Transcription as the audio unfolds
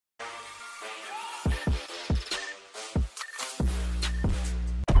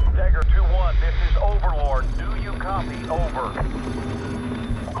2-1, this is Overlord. Do you copy? Over.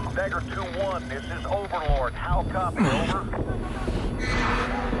 Dagger 2-1, this is Overlord. How copy? Over.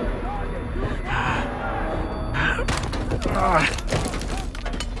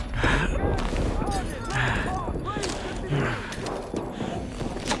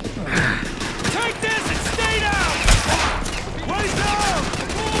 Take this and stay down! Blaze down!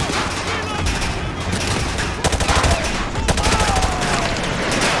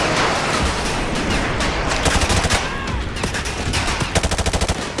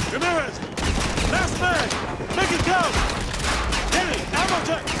 Ramirez! Last man! Make it count! Kenny, ammo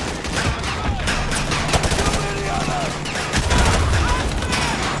check! Too many others!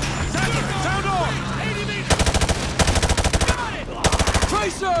 Sander, sound off! 80 meters! Got it!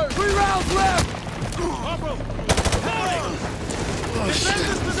 Tracer! 3 rounds left! Corporal! Defend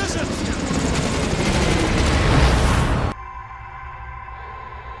this position!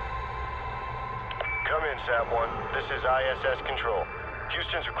 Come in, Sat-1. This is ISS Control.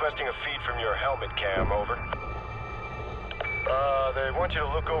 Houston's requesting a feed from your helmet cam, over. They want you to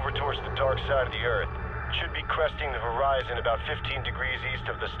look over towards the dark side of the Earth. It should be cresting the horizon about 15 degrees east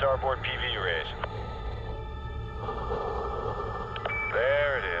of the starboard PV rays.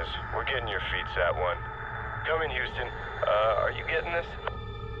 There it is. We're getting your feed, Sat-1. Come in, Houston. Are you getting this?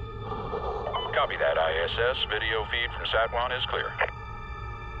 Copy that, ISS. Video feed from Sat-1 is clear.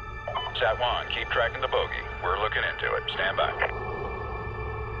 Sat-1, keep tracking the bogey. We're looking into it. Stand by.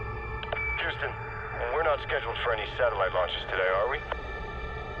 Houston, we're not scheduled for any satellite launches today, are we?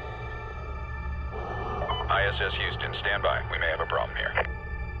 ISS Houston, stand by. We may have a problem here.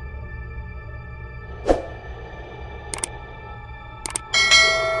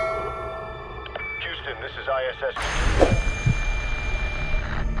 Houston, this is ISS.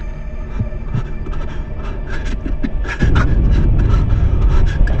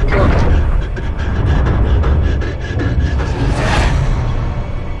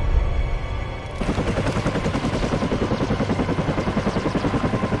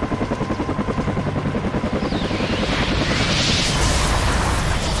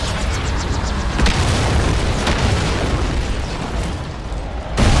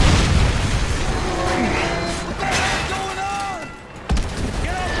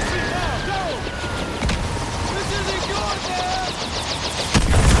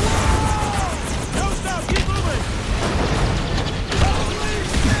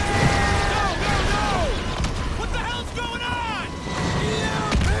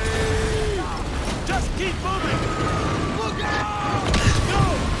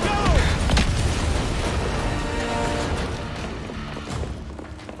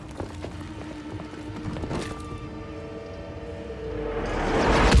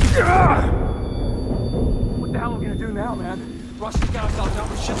 What the hell are we gonna do now, man? Russians got us out,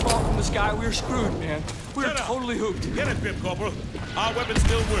 with shit fall from the sky. We're screwed, man. We're totally hooped. Get it, Pip Corporal. Our weapons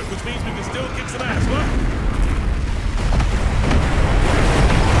still work, which means we can still kick some ass, what?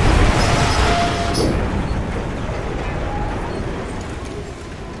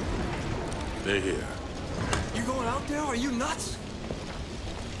 They're here. You going out there? Are you nuts?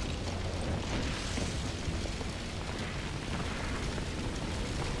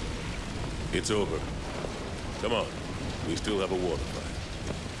 It's over. Come on. We still have a war to fight.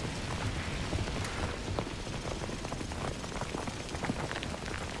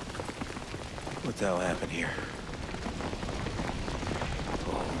 What the hell happened here?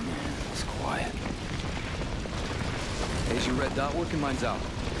 Oh, man, it's quiet. Is your red dot working? Mine's out.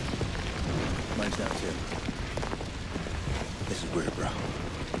 Mine's down too. This is weird, bro.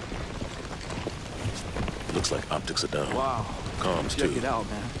 Looks like optics are down. Wow. Comms, Check too. it out,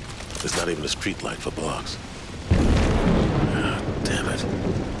 man. There's not even a street light for blocks. Ah, damn it.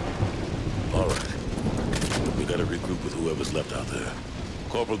 All right. We gotta regroup with whoever's left out there.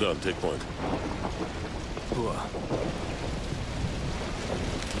 Corporal Dunn, take point.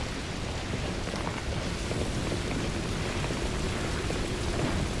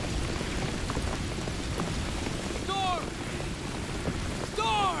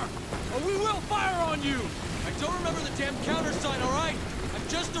 Star! Or we will fire on you! I don't remember the damn countersign, all right? I'm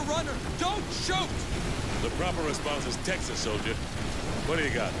just a runner. Don't shoot! The proper response is Texas, soldier. What do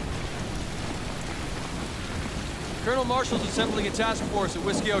you got? Colonel Marshall's assembling a task force at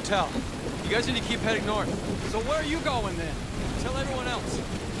Whiskey Hotel. You guys need to keep heading north. So where are you going then? Tell everyone else.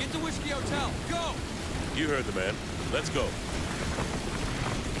 Get to Whiskey Hotel. Go! You heard the man. Let's go.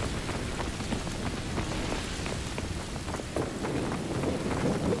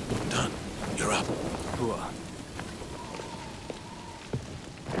 Dunn, you're up.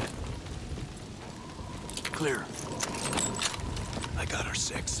 Clear. I got our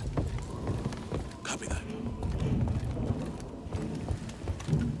 6. Copy that.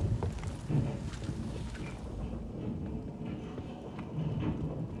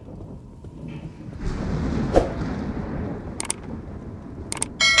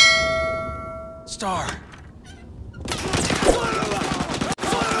 Star!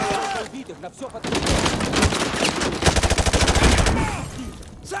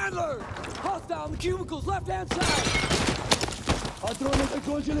 Sandler! Hostile in the cubicles, left-hand side! Патроны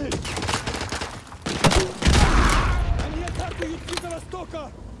закончились! Они атакуют с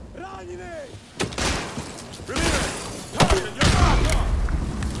востока! Раненый!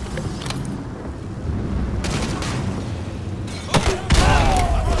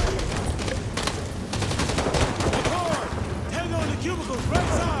 Hang on the cubicles, right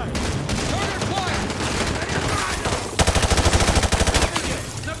side! Target acquired!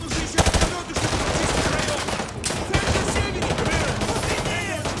 Нам нужно еще вертолеты, чтобы почистить район! Центр севера!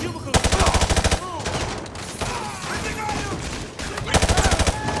 Hang on the cubicles!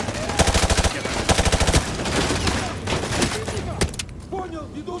 Понял,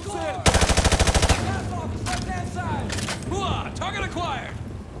 иду в цель! Left-hand side! Hooah! Target acquired!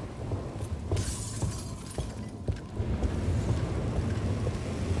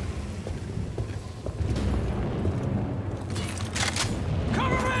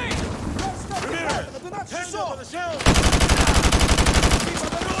 Cover me! Hang on the shell!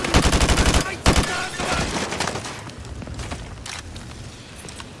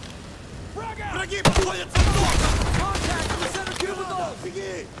 Враги подходят со мной! Contact in the center cubicles!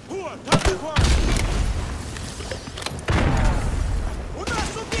 Беги! Вот, так и хватит! У нас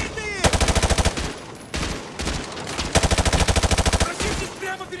убитые! Противник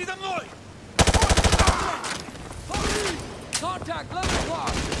прямо передо мной! Hurry! Contact, 11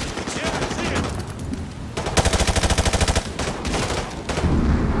 o'clock!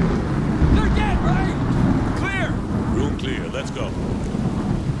 They're dead, right? Clear! Room clear. Let's go.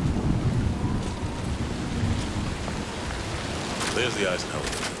 There's the Eisenhower.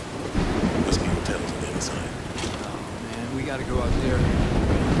 Whiskey Hotel's on the other side. Man, we gotta go out there.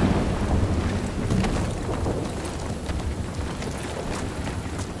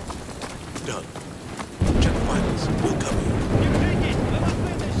 Done. Check the vitals. We'll cover you.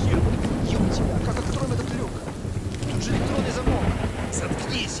 Как откроем этот люк? Тут же электронный замок.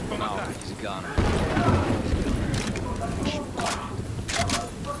 Заткнись, Oh, he's a goner.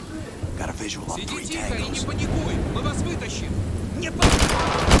 Got a visual on Сиди 3 тихо и не tangos. паникуй, мы вас вытащим. Не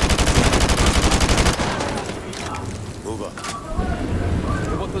Move up.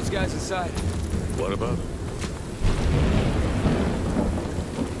 They want those guys inside. What about him?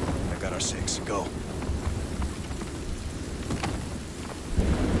 I got our 6. Go.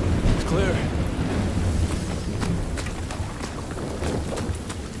 It's clear.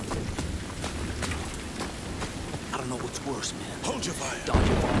 I don't know what's worse, man. Hold your fire.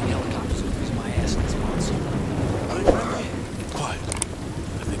 Dodging from the helicopters will freeze my ass in this monster. Quiet.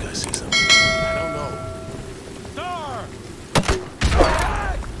 I think I see something. I don't know. Star!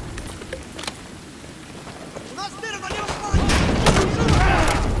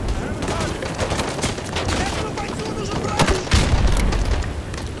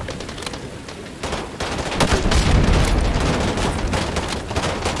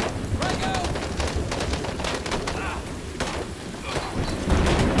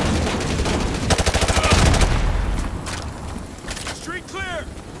 Street clear!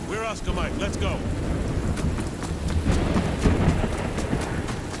 We're Oscar Mike. Let's go.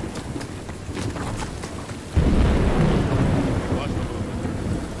 Watch the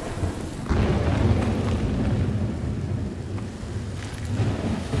movement.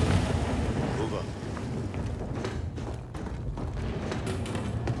 Move up.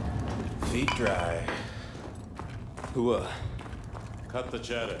 Feet dry. Hooah. Cut the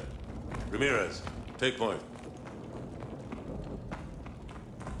chatter. Ramirez, take point.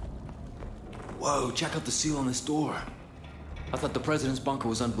 Whoa, check out the seal on this door. I thought the president's bunker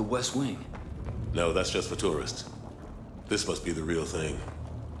was under the west wing. No, that's just for tourists. This must be the real thing.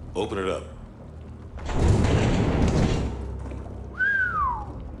 Open it up.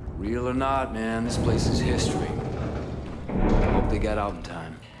 Real or not, man, this place is history. Hope they got out in time.